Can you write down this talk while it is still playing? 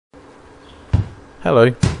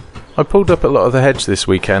Hello. I pulled up a lot of the hedge this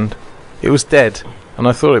weekend. It was dead, and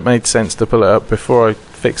I thought it made sense to pull it up before I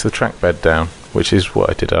fixed the track bed down, which is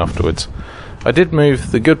what I did afterwards. I did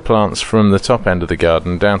move the good plants from the top end of the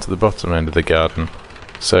garden down to the bottom end of the garden,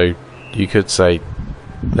 so you could say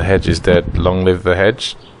the hedge is dead, long live the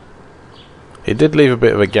hedge. It did leave a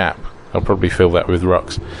bit of a gap. I'll probably fill that with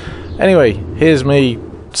rocks. Anyway, here's me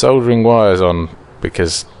soldering wires on,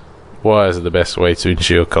 because wires are the best way to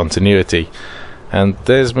ensure continuity. And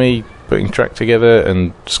there's me putting track together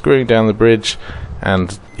and screwing down the bridge,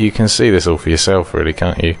 and you can see this all for yourself really,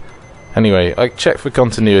 can't you? Anyway, I checked for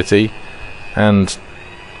continuity, and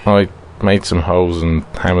I made some holes and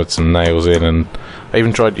hammered some nails in, and I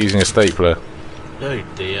even tried using a stapler. Oh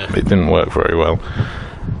dear. It didn't work very well.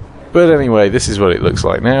 But anyway, this is what it looks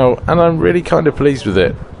like now, and I'm really kind of pleased with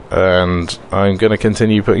it, and I'm going to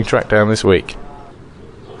continue putting track down this week.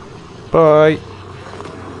 Bye!